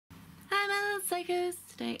Psychos!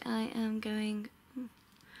 Today I'm going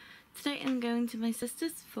to my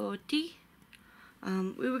sister's for tea.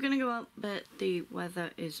 We were gonna go out, but the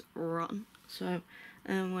weather is rotten, so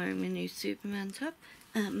I'm wearing my new Superman top,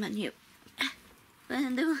 my new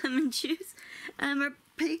Wonder Woman shoes, and my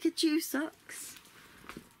Pikachu socks.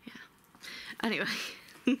 Yeah. Anyway,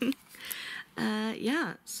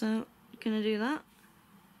 yeah. So gonna do that.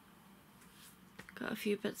 Got a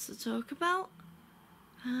few bits to talk about.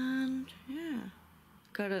 And yeah,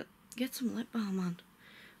 gotta get some lip balm on.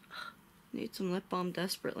 Need some lip balm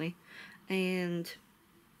desperately. And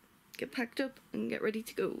get packed up and get ready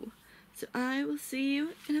to go. So I will see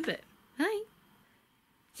you in a bit. Bye!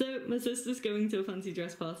 So my sister's going to a fancy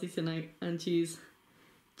dress party tonight and she's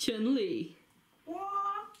Chun-Li.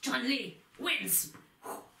 Chun-Li wins!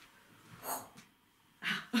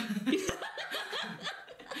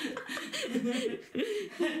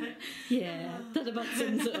 Yeah, that about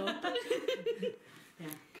sums it up. Yeah.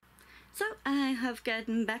 So I have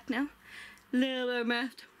gotten back now. Little bit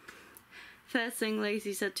left. First thing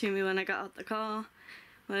Lacey said to me when I got out the car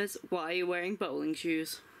was, "Why are you wearing bowling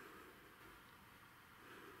shoes?"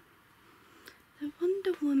 They're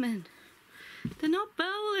Wonder Woman. They're not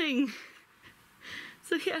bowling.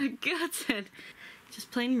 So yeah, I got it.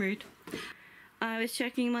 Just plain rude. I was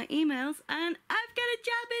checking my emails and I've got a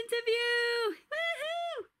job interview!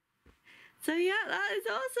 Woohoo! So yeah, that is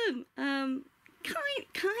awesome.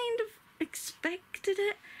 Kind of expected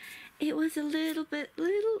it. It was a little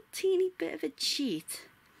teeny bit of a cheat.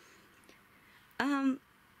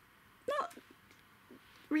 Not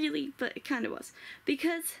really, but it kind of was.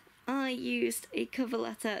 Because I used a cover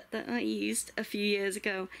letter that I used a few years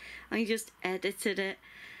ago. I just edited it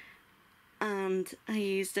and I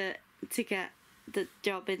used it to get the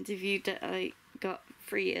job interview that I got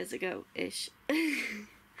 3 years ago-ish.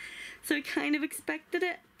 So I kind of expected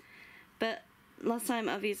it, but last time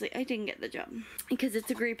obviously I didn't get the job because it's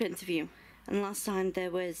a group interview, and last time there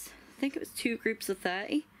was, I think it was 2 groups of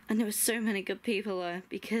 30, and there were so many good people there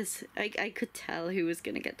because I could tell who was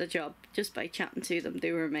going to get the job just by chatting to them.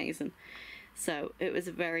 They were amazing, so it was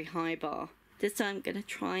a very high bar. This time I'm going to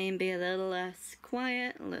try and be a little less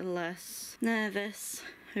quiet, a little less nervous,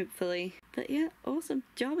 hopefully. But yeah, awesome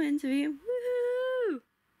job interview. Woohoo!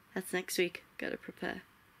 That's next week. Gotta prepare.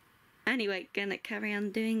 Anyway, gonna carry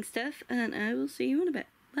on doing stuff and I will see you in a bit.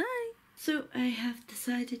 Bye! So I have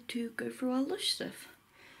decided to go through our Lush stuff.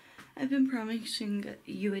 I've been promising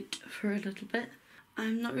you it for a little bit.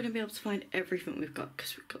 I'm not going to be able to find everything we've got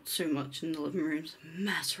because we've got so much in the living room. It's a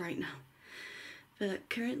mess right now. But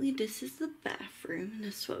currently this is the bathroom, and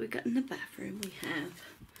this is what we got in the bathroom. We have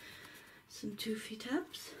some toothy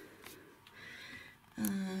tabs,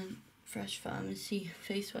 Fresh Pharmacy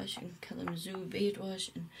face wash and Kalamazoo beard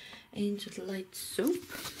wash and Angel Delight soap.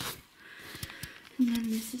 And then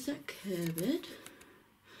this is a cupboard.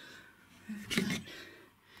 We've got a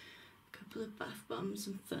couple of bath bombs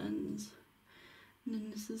and fans. And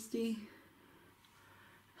then this is the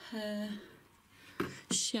hair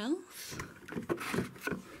shelf.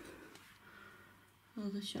 All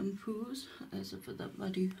the shampoos, as for that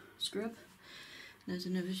body scrub. There's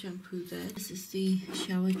another shampoo there. This is the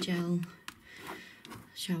shower gel,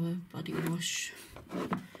 shower body wash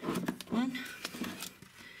one.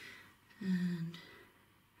 And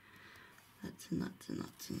that's.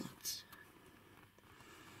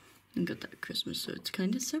 I got that at Christmas, so it's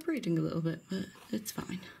kind of separating a little bit, but it's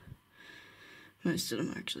fine. Most of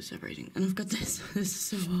them are actually separating. And I've got this. This is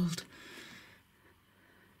so old.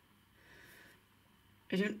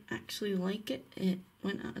 I don't actually like it. It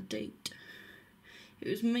went out of date. It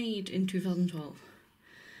was made in 2012.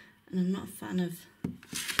 And I'm not a fan of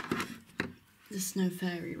the Snow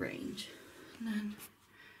Fairy range. And then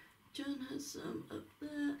John has some up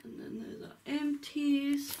there. And then there's our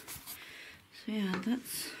empties. So yeah,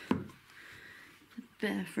 that's the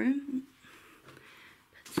bathroom.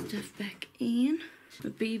 Put stuff back in. A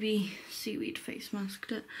BB seaweed face mask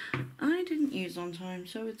that I didn't use on time,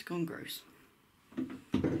 so it's gone gross.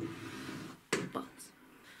 But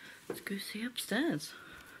let's go see upstairs.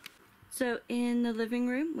 So in the living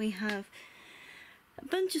room we have a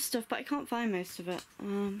bunch of stuff, but I can't find most of it.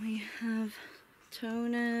 We have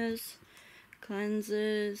toners,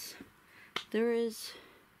 cleansers. There is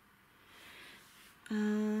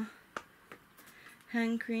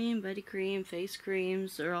hand cream, body cream, face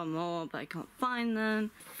creams. There are more, but I can't find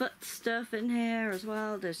them. Foot stuff in here as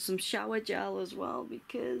well. There's some shower gel as well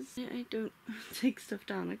because I don't take stuff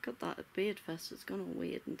down. I got that at Beard Fest. It's gone all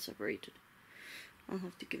weird and separated. I'll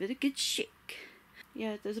have to give it a good shake.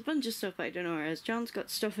 Yeah, there's a bunch of stuff I don't know where it is. John's got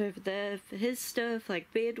stuff over there for his stuff,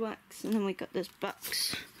 like beard wax, and then we got this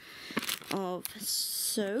box of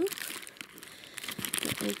soap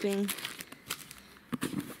that I've been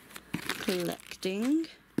collecting.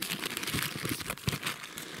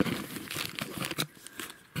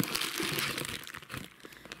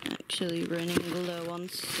 Actually running low on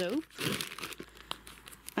soap.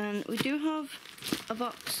 And we do have a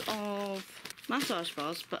box of massage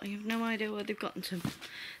bars, but I have no idea where they've gotten to.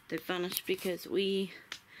 They've vanished because we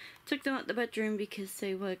took them out the bedroom because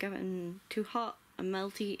they were getting too hot and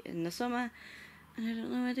melty in the summer, and I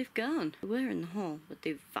don't know where they've gone. They were in the hall, but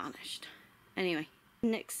they've vanished. Anyway,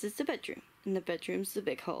 next is the bedroom, and the bedroom's the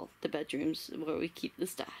big hall. The bedroom's where we keep the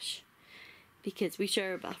stash, because we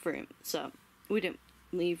share a bathroom, so we don't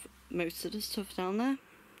leave most of the stuff down there.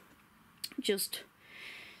 Just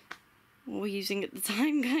what we're using at the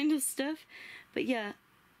time kind of stuff. But yeah,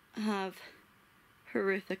 I have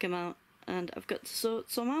horrific amount, and I've got to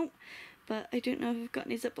sort some out, but I don't know if I've got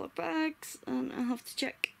any Ziploc bags, and I'll have to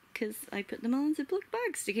check, because I put them all in Ziploc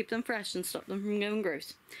bags to keep them fresh and stop them from going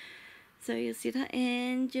gross. So you'll see that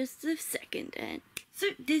in just a second. And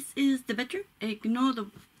so this is the bedroom. Ignore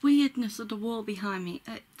the weirdness of the wall behind me.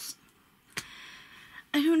 It's,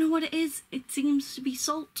 I don't know what it is. It seems to be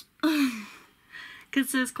salt.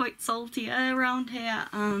 Because there's quite salty air around here,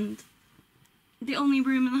 and the only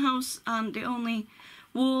room in the house and the only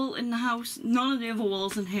wall in the house, none of the other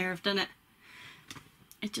walls in here have done it.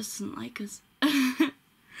 It just doesn't like us.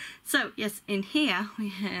 So yes, in here we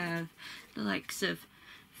have the likes of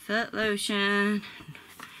foot lotion,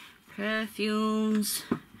 perfumes,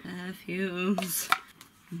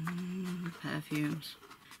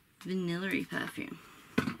 vanilla-y perfume,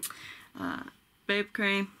 boob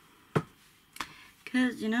cream,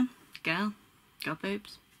 because, you know, girl, got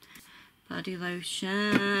boobs, body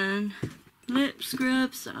lotion, lip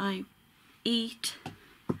scrubs that I eat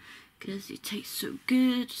because it tastes so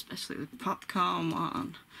good, especially with popcorn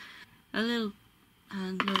one, a little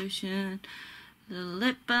hand lotion, little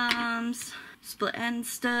lip balms, split end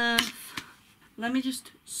stuff. Let me just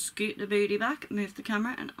scoot the booty back, move the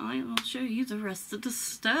camera, and I will show you the rest of the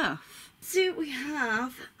stuff. So we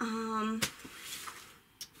have a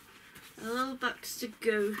little box to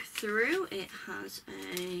go through. It has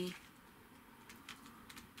a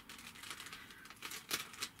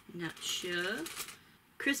not sure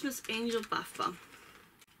Christmas Angel bath bomb.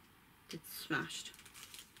 It's smashed.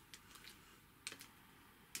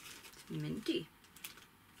 Minty.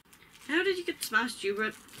 How did you get smashed? You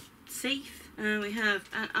were safe. We have,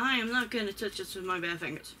 and I am not going to touch this with my bare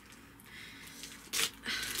fingers.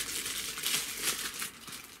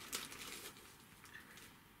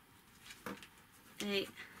 A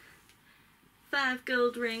 5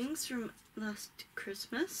 gold rings from last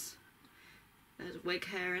Christmas. There's wig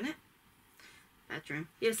hair in it. Bedroom.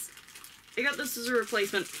 Yes, I got this as a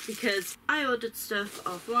replacement because I ordered stuff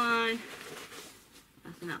offline.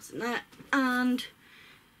 Nothing else in there. And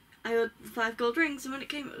I ordered 5 gold rings, and when it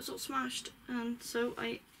came it was all smashed. And so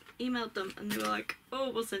I emailed them and they were like,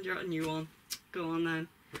 oh, we'll send you out a new one. Go on then.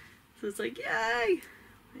 So it's like, yay!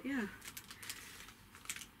 But yeah.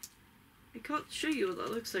 I can't show you what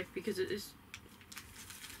that looks like because it is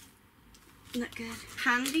not good.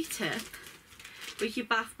 Handy tip with your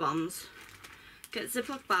bath bombs. Get a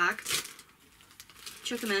Ziploc bag,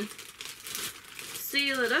 chuck them in,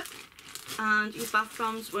 seal it up, and your bath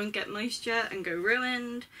bombs won't get moisture and go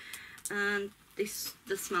ruined, and the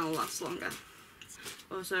smell lasts longer.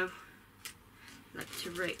 Also, like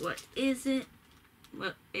to rate what it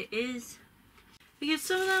is, because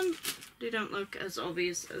some of them, they don't look as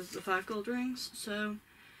obvious as the 5 gold rings, so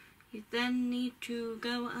you then need to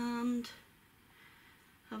go and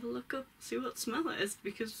have a look up, see what smell it is,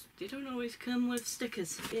 because they don't always come with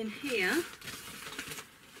stickers. In here,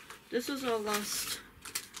 this was all lost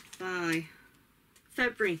by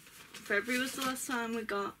February. February was the last time we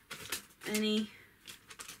got any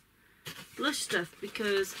Lush stuff,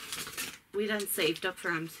 because we then saved up for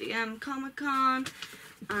MCM Comic Con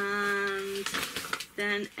and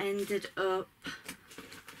then ended up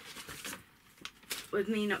with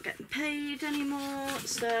me not getting paid anymore,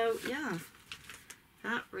 so yeah,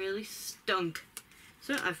 that really stunk.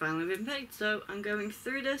 So I've finally been paid, so I'm going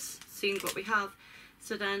through this, seeing what we have,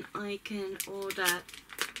 so then I can order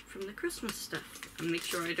from the Christmas stuff and make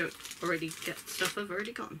sure I don't already get stuff I've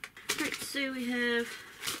already gotten. Right, so we have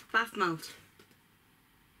bath melt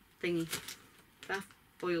thingy, bath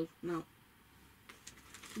oil melt.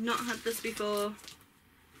 Not had this before,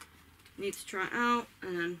 need to try it out,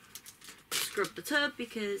 and then scrub the tub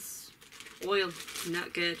because oil,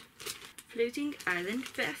 not good. Floating Island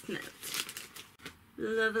bath melt.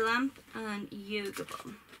 Lava lamp and yoga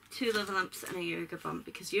bomb. 2 lava lamps and a yoga bomb,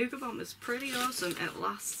 because yoga bomb is pretty awesome. It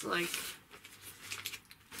lasts like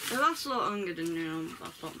They last a lot longer than normal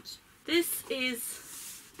bath bombs. This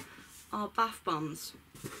is our bath bombs.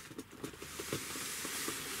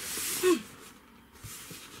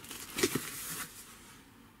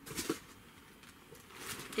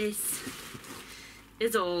 This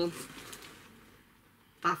is all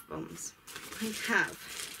bath bombs. I have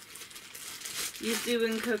Yuzu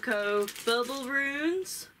and Cocoa bubble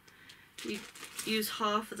runes. You use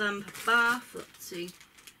half of them per bath. Let's see.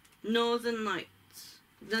 Northern Lights.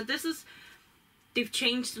 Now this is, they've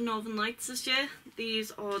changed the Northern Lights this year.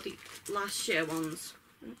 These are the last year ones.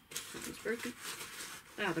 Oh, that one's broken.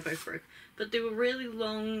 Ah, they're both broke. But they were really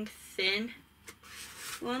long, thin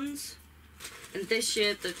ones. And this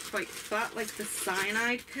year they're quite fat, like the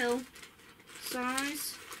cyanide pill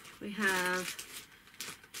size. We have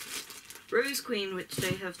Rose Queen, which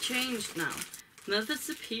they have changed now. Mother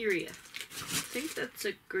Superior. I think that's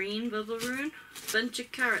a green bubble rune. Bunch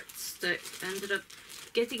of carrots that ended up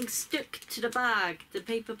getting stuck to the bag, the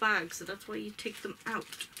paper bag, so that's why you take them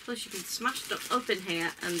out. Plus you can smash them up in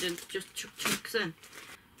here and then just chuck chunks in.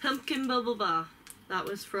 Pumpkin Bubble Bar. That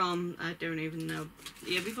was from, I don't even know,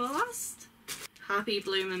 the year before last? Happy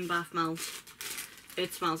Bloomin' Bath Melt.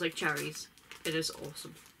 It smells like cherries. It is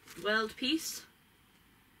awesome. World Peace.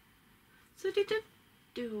 So they did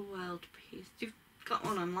do a World Peace. You've got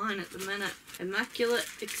one online at the minute. Immaculate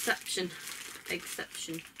Exception.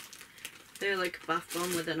 They're like a bath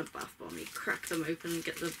bomb within a bath bomb. You crack them open and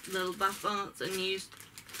get the little bath bombs and use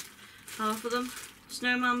half of them.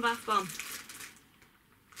 Snowman Bath Bomb.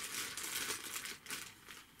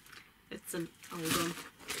 It's an old one.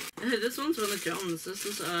 This one's one of John's. This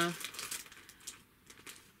is a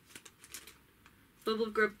Bubble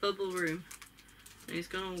Grub Bubble Room. And he's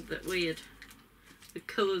gone all a bit weird. The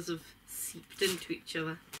colours have seeped into each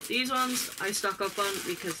other. These ones I stock up on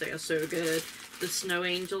because they are so good. The Snow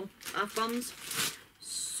Angel bath bombs,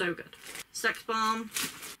 so good. Sex Bomb,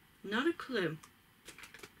 not a clue.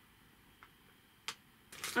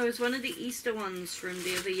 Oh, it's one of the Easter ones from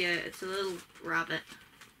the other year. It's a little rabbit.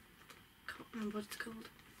 Can't remember what it's called.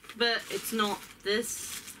 But it's not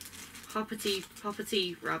this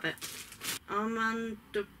hoppity rabbit.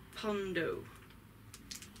 Armandopondo.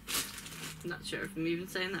 I'm not sure if I'm even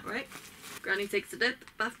saying that right. Granny Takes a Dip,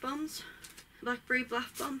 bath bombs. Blackberry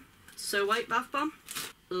bath bomb. So White bath bomb.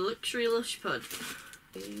 Luxury Lush Pud.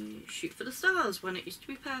 Shoot for the Stars when it used to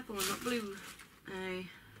be purple and not blue. A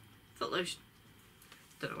foot lotion.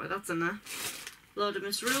 Don't know why that's in there.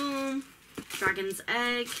 Laudamus Room. Dragon's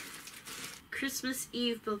Egg. Christmas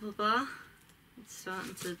Eve Bubble Bar. It's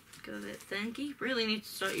starting to go a bit thanky. Really need to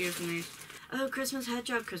start using these. Oh, Christmas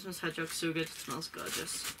Hedgehog. Christmas Hedgehog's so good. It smells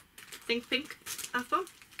gorgeous. Think Pink bath bomb.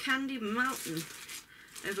 Candy Mountain.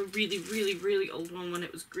 I have a really old one when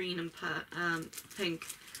it was green and pink.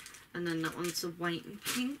 And then that one's a white and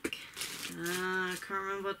pink. I can't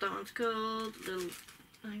remember what that one's called.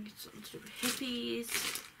 I think it's something to do with hippies.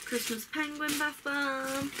 Christmas Penguin Bath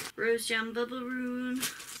Bomb. Rose Jam Bubble Rune.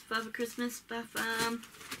 Father Christmas Bath Bomb.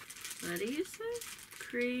 What do you say?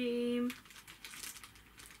 Cream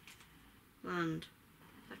Land.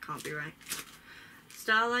 That can't be right.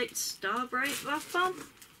 Starlight Starbright Bath Bomb.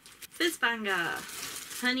 Fizz Banger.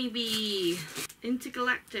 Honeybee.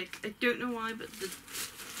 Intergalactic. I don't know why, but the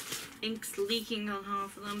ink's leaking on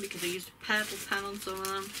half of them because I used a purple pen on some of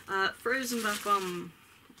them. Frozen Bath Bomb,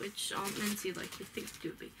 which aren't minty like you think they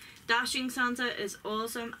would be. Dashing Santa is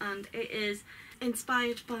awesome and it is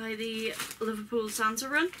inspired by the Liverpool Santa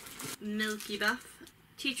run. Milky Bath.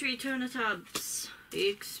 Tea Tree Toner Tabs. The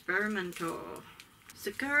Experimenter.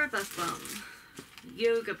 Sakura Bath Bomb.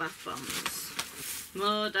 Yoga Bath Bombs.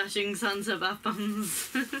 More Dashing Santa bath bombs.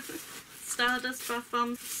 Stardust bath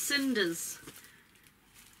bombs. Cinders,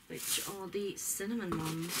 which are the cinnamon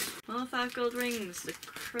ones. More 5 gold rings, the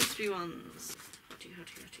crispy ones. Hotty.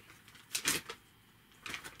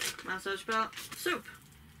 Massage bar. Soap.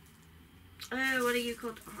 Oh, what are you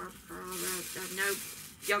called? No.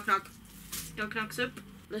 Yolk knock soap.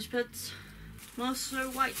 Lush Puds. More Snow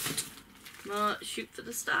White. More Shoot for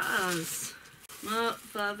the Stars. More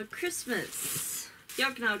Father Christmas.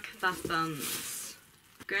 Yognog bath bombs.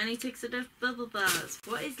 Granny Takes a Dip bubble bars.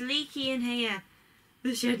 What is leaky in here?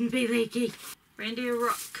 This shouldn't be leaky. Reindeer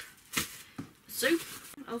Rock. Soup.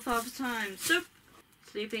 All Father Time. Soup.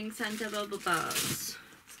 Sleeping Santa bubble bars.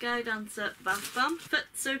 Sky Dancer bath bomb. Foot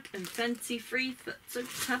soak and fancy free foot soak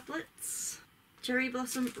tablets. Cherry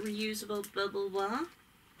Blossom reusable bubble bar.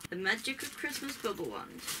 The Magic of Christmas bubble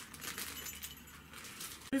wand.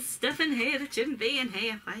 There's stuff in here that shouldn't be in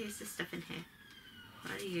here. Why is there stuff in here?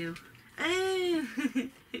 What are you? Oh,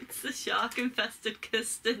 it's the shark infested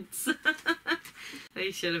custards. They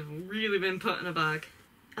should have really been put in a bag.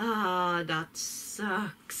 Ah, that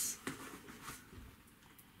sucks.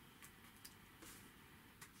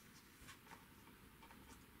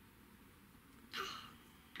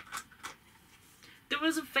 There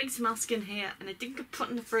was a face mask in here and it didn't get put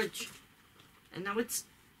in the fridge. And now it's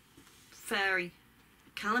fairy.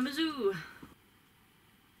 Kalamazoo.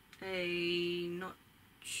 Not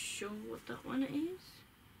sure what that one is.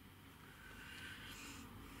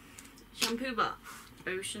 Shampoo bar.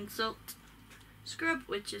 Ocean salt. Scrub,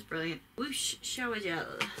 which is brilliant. Whoosh shower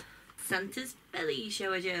gel. Santa's belly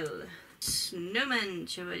shower gel. Snowman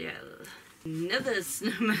shower gel. Another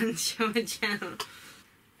snowman shower gel.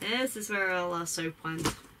 This is where all our soap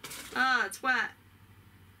went. Ah, it's wet.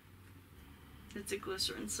 It's a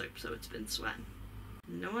glycerin soap, so it's been sweating.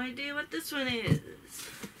 No idea what this one is.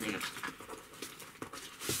 Hang on.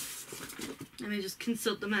 Let me just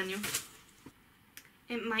consult the manual.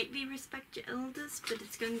 It might be Respect Your Elders, but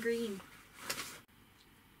it's gone green.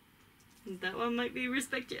 That one might be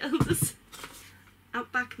Respect Your Elders.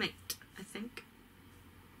 Outback Mate, I think.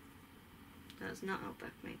 That's not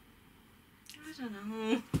Outback Mate. I don't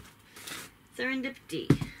know. Serendipity.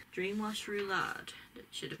 Dream Wash Roulade. That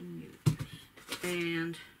should have been used.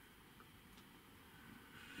 And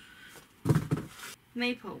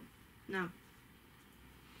Maple. No. I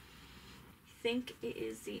think it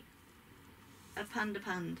is a Panda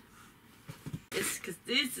Pand. It's because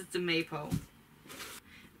this is the Maple.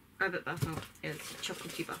 Rabbit bath melt. It's a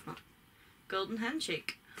chocolatey bath melt. Golden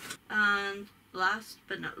Handshake. And last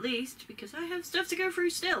but not least, because I have stuff to go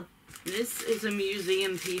through still, this is a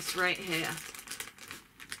museum piece right here.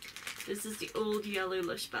 This is the old yellow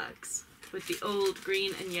Lush bags with the old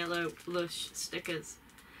green and yellow Lush stickers.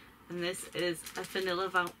 And this is a vanilla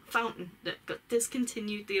fountain that got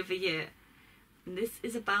discontinued the other year. And this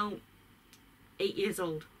is about 8 years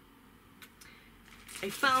old. I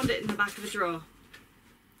found it in the back of a drawer.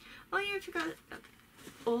 Oh yeah, I forgot that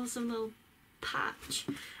awesome little patch.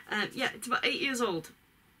 Yeah, it's about 8 years old.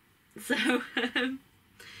 So,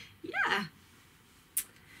 yeah.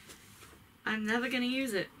 I'm never going to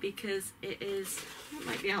use it because it is... It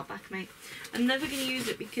might be Outback Mate. I'm never going to use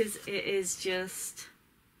it because it is just...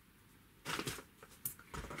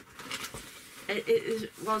 It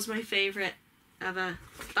was my favourite ever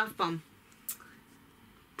bath bomb.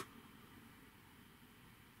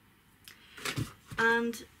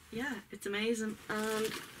 And yeah, it's amazing.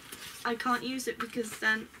 And I can't use it because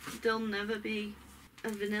then there'll never be a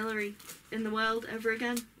vanilla-y in the world ever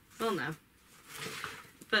again. Well, no.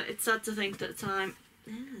 But it's sad to think that a time...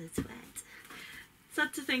 Oh, it's wet.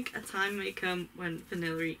 Sad to think a time may come when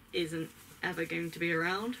vanilla isn't ever going to be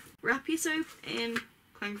around. Wrap your soap in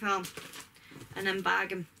cling film and then bag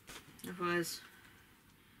them. Otherwise,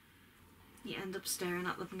 you end up staring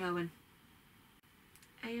at them and going,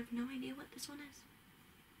 I have no idea what this one is.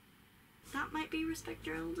 That might be Respect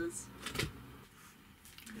Your Elders.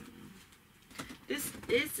 This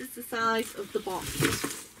is the size of the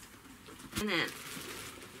box. And then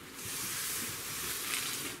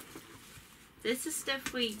this is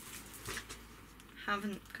stuff we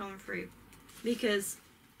haven't gone through because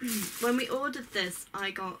when we ordered this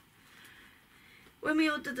I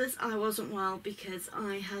wasn't well because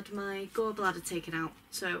I had my gallbladder taken out,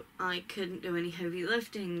 so I couldn't do any heavy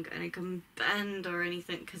lifting and I couldn't bend or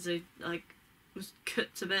anything because I was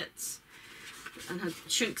cut to bits and had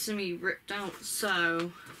chunks of me ripped out,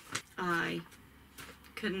 so I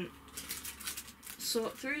couldn't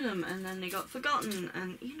sort through them and then they got forgotten,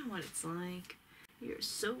 and you know what it's like. You're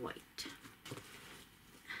so white.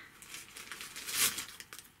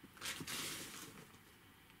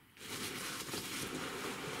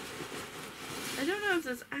 I don't know if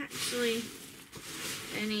there's actually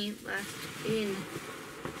any left in.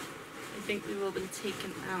 I think they've all been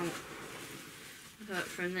taken out apart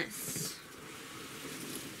from this.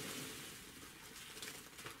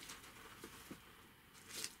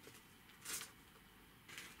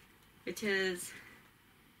 It is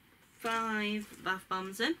 5 bath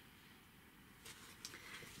bombs in.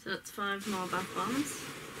 So that's 5 more bath bombs.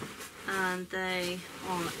 And they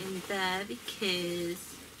are in there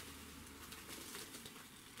because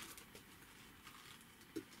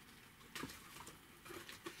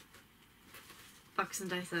Boxing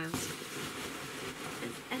Day sales.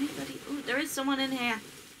 Is anybody... Oh, there is someone in here.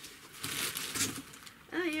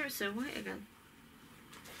 Oh, you're so white again.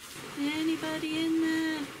 Anybody in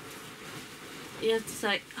there? You have to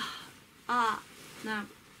say, no.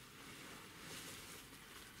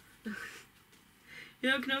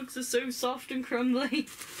 Your nugs are so soft and crumbly.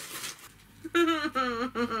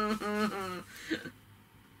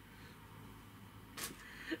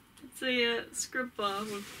 It's a scrub bar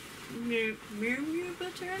with Mew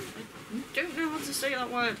butter in? I don't know how to say that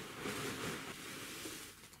word.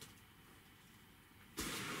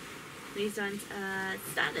 These aren't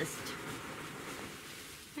Stardust.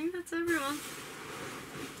 I think that's everyone.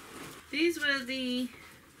 These were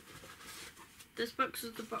this box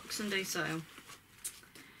was the Boxing Day sale.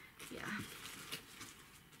 Yeah.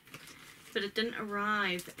 But it didn't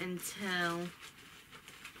arrive until...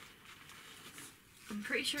 I'm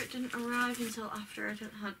pretty sure it didn't arrive until after I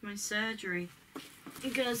had my surgery.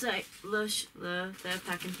 Because Lush love their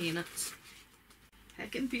packing peanuts.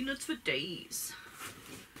 Packing peanuts for days.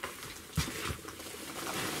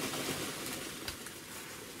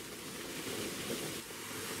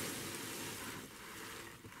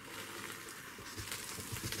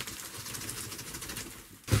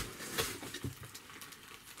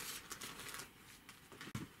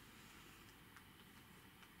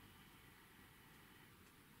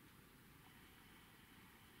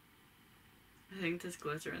 I think there's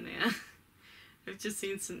glitter in the air. I've just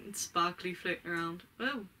seen something sparkly floating around.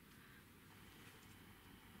 Oh!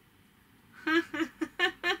 I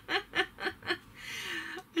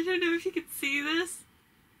don't know if you can see this,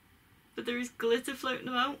 but there is glitter floating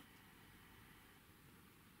about.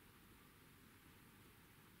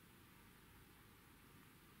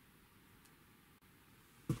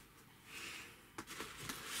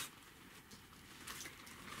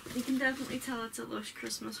 You can definitely tell it's a Lush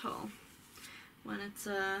Christmas haul when it's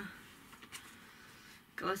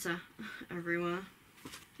glitter everywhere.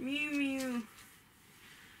 Mew Mew.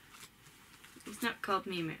 It's not called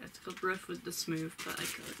Mew Mew, it's called Rough with the Smooth, but I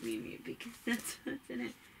call it Mew Mew because that's what's in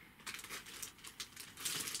it.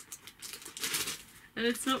 And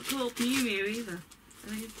it's not called Mew Mew either. I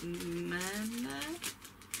think it's Manda.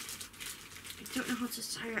 I don't know how to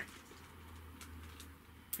say it.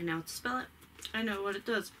 I know how to spell it. I know what it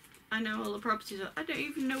does. I know all the properties of it. I don't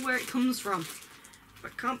even know where it comes from.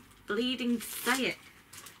 But I can't bleeding say it.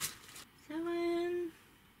 So,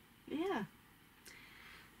 yeah.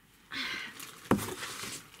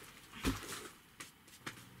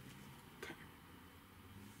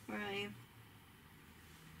 Right.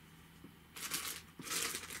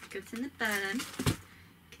 Goes in the bin.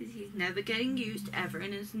 Because he's never getting used ever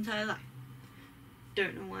in his entire life.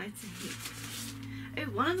 Don't know why it's in here. Oh,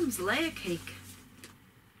 one of them's layer cake.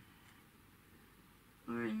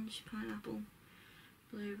 Orange, pineapple,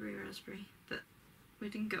 blueberry, raspberry. But we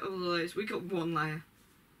didn't get all of those. We got one layer.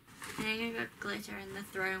 And I got glitter in the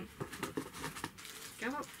throat. Go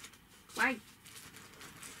up. Why?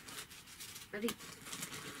 Ready?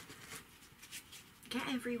 Get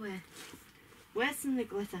everywhere. Where's some of the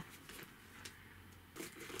glitter?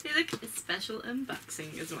 Hey look, a special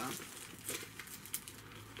unboxing as well.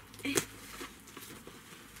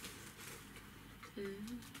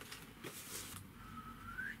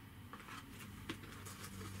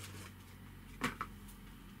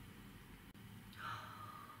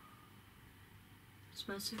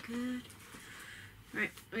 Smells so good.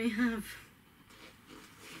 Right, we have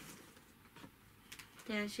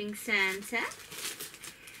Dashing Santa.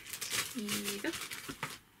 Here you go.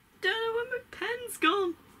 Don't know where my pen's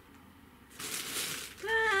gone.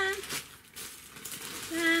 Pen.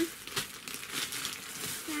 Pen.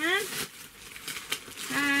 Pen.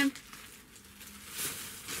 Pen.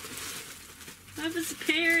 I've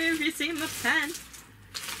disappeared if you see my pen.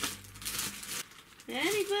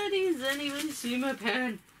 Has anyone seen my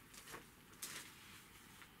pen?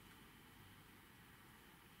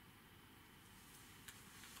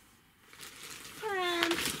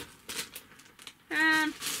 Pen.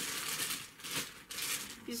 Pen.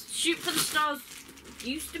 This Shoot for the Stars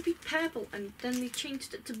used to be purple and then they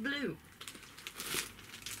changed it to blue.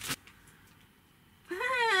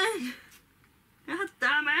 Pen. God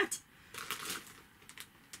damn it.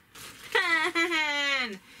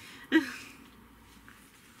 Pen.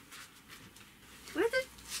 Where the...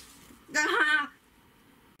 Ah!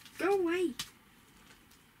 Go away.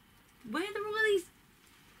 Where do all these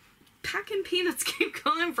packing peanuts keep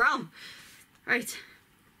coming from? Right.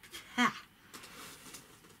 Ha.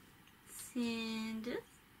 Sanders.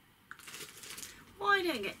 Why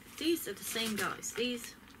don't I get... These are the same guys.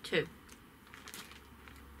 These two.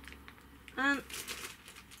 We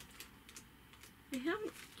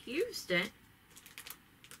haven't used it.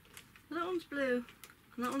 That one's blue.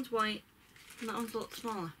 And that one's white. And that one's a lot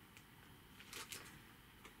smaller.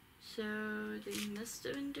 So they must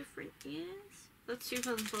have been different years. That's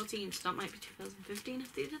 2014, so that might be 2015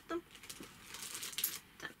 if they did them.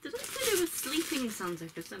 Did I say they were sleeping Santa?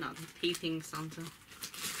 Because they're not peeping Santa.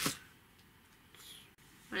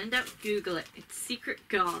 When in doubt, Google it. It's Secret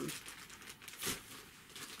Gone.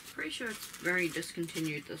 Pretty sure it's very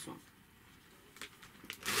discontinued, this one.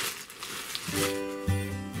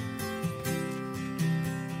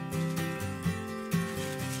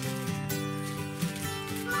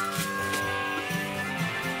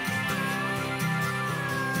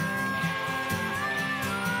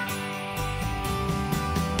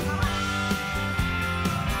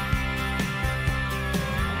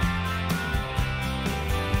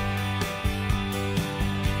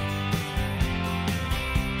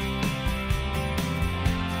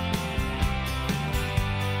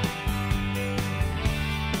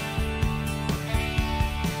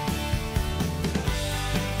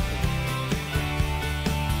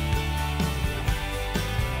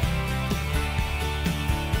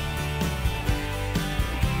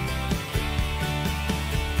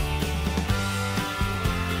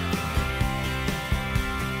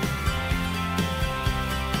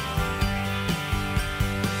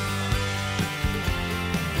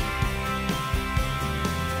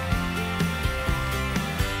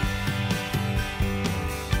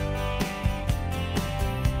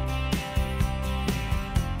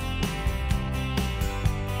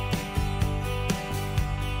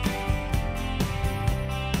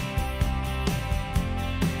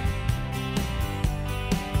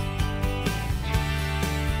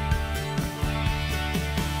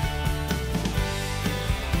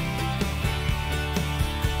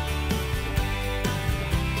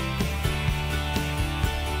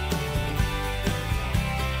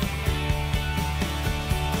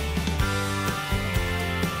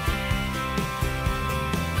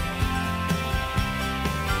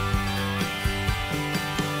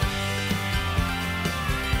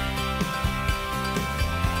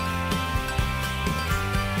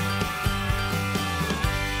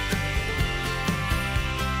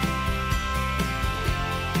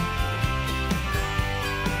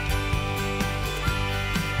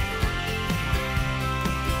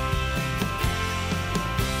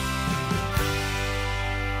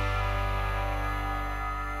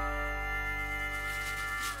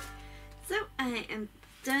 I am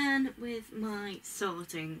done with my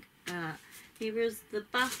sorting. Here is the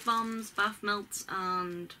bath bombs, bath melts,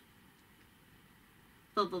 and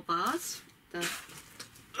bubble bars. Yeah,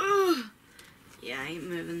 I ain't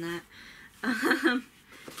moving that.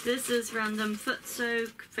 This is random foot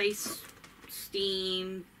soak, face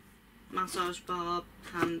steam, massage bar,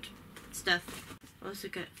 hand stuff. Also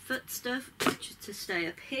get foot stuff, which is to stay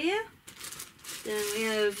up here. Then we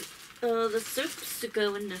have all the soaps to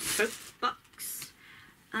go in the soap box.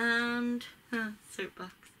 And soap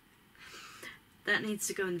box. That needs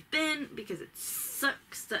to go in the bin because it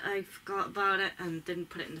sucks that I forgot about it and didn't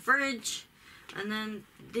put it in the fridge. And then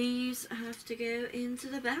these have to go into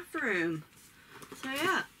the bathroom. So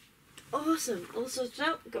yeah, awesome. All sorted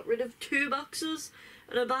out. Got rid of 2 boxes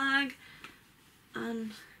and a bag.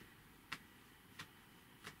 And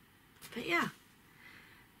but yeah,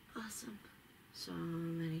 awesome. So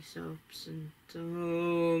many soaps and so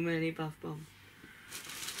many bath bombs.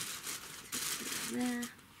 There.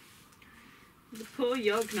 The poor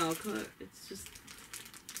Yognog, it's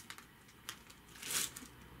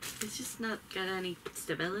just not got any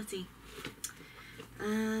stability.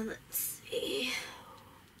 Let's see.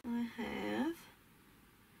 I have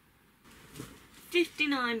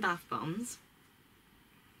 59 bath bombs,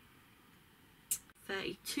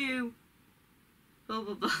 32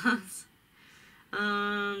 bubble bars,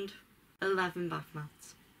 and 11 bath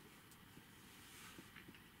mats.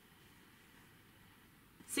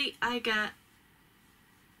 See, I get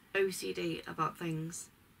OCD about things,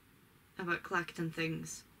 about collecting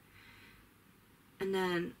things, and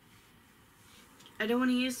then I don't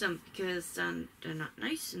want to use them because then they're not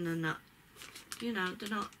nice and they're not, you know, they're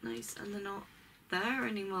not nice and they're not there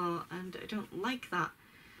anymore, and I don't like that.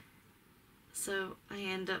 So I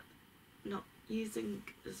end up not using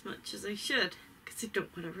as much as I should because I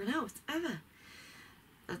don't want to run out ever.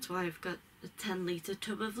 That's why I've got a 10-litre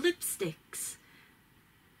tub of lipsticks.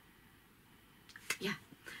 Yeah.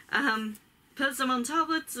 Put some on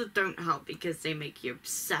tablets that don't help because they make you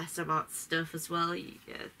obsess about stuff as well. You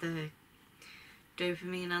get the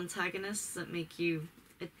dopamine antagonists that make you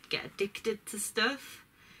get addicted to stuff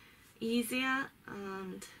easier,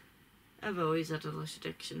 and I've always had a Lush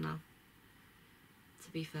addiction now,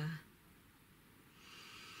 to be fair.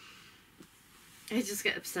 I just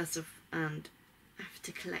get obsessive and I have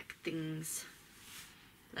to collect things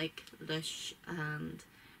like Lush and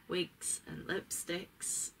wigs and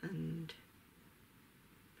lipsticks and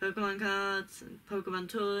Pokemon cards and Pokemon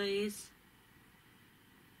toys.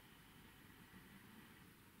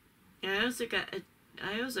 I also get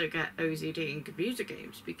OCD in computer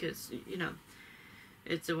games because, you know,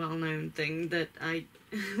 It's a well-known thing that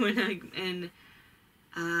when I'm in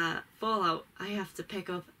Fallout, I have to pick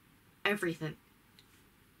up everything.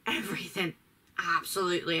 Everything.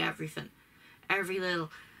 Absolutely everything. Every little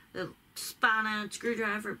spanner,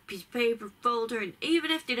 screwdriver, piece of paper, folder, and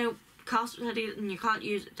even if they don't cost anything and you can't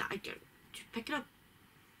use it, just pick it up.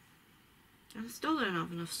 And I still don't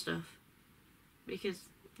have enough stuff. Because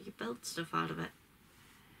you can build stuff out of it.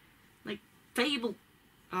 Like Fable.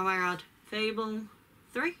 Oh my god. Fable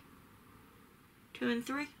 3? 2 and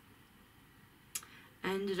 3?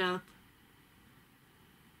 Ended up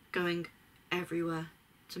going everywhere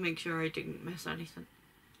to make sure I didn't miss anything.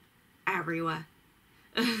 Everywhere.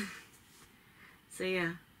 So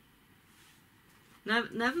yeah.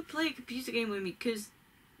 Never play a computer game with me, because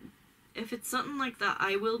if it's something like that,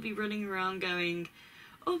 I will be running around going,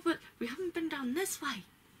 oh, but we haven't been down this way.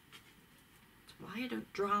 That's why I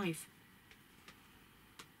don't drive.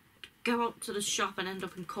 Go out to the shop and end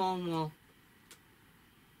up in Cornwall.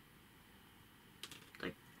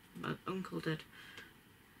 Like my uncle did.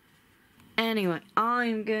 Anyway,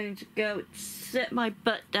 I'm going to go sit my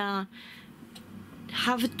butt down,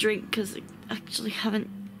 have a drink, because I actually haven't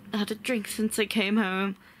had a drink since I came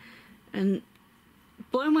home, and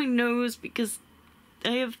blow my nose because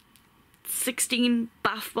I have 16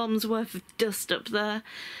 bath bombs worth of dust up there,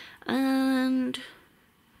 and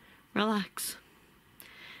relax.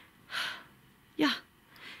 Yeah,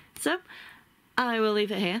 so I will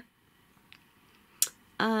leave it here,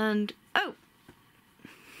 and oh,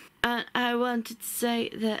 and I wanted to say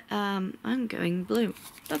that I'm going blue.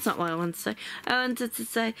 That's not what I wanted to say. I wanted to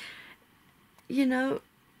say, you know,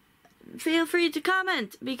 feel free to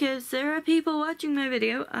comment, because there are people watching my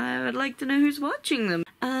video. I would like to know who's watching them,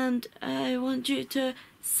 and I want you to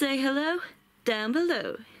say hello down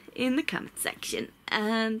below in the comment section,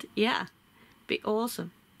 and yeah, be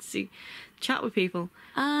awesome. See, chat with people,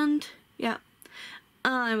 and yeah,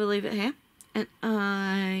 I will leave it here, and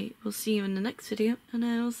I will see you in the next video, and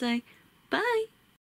I will say bye.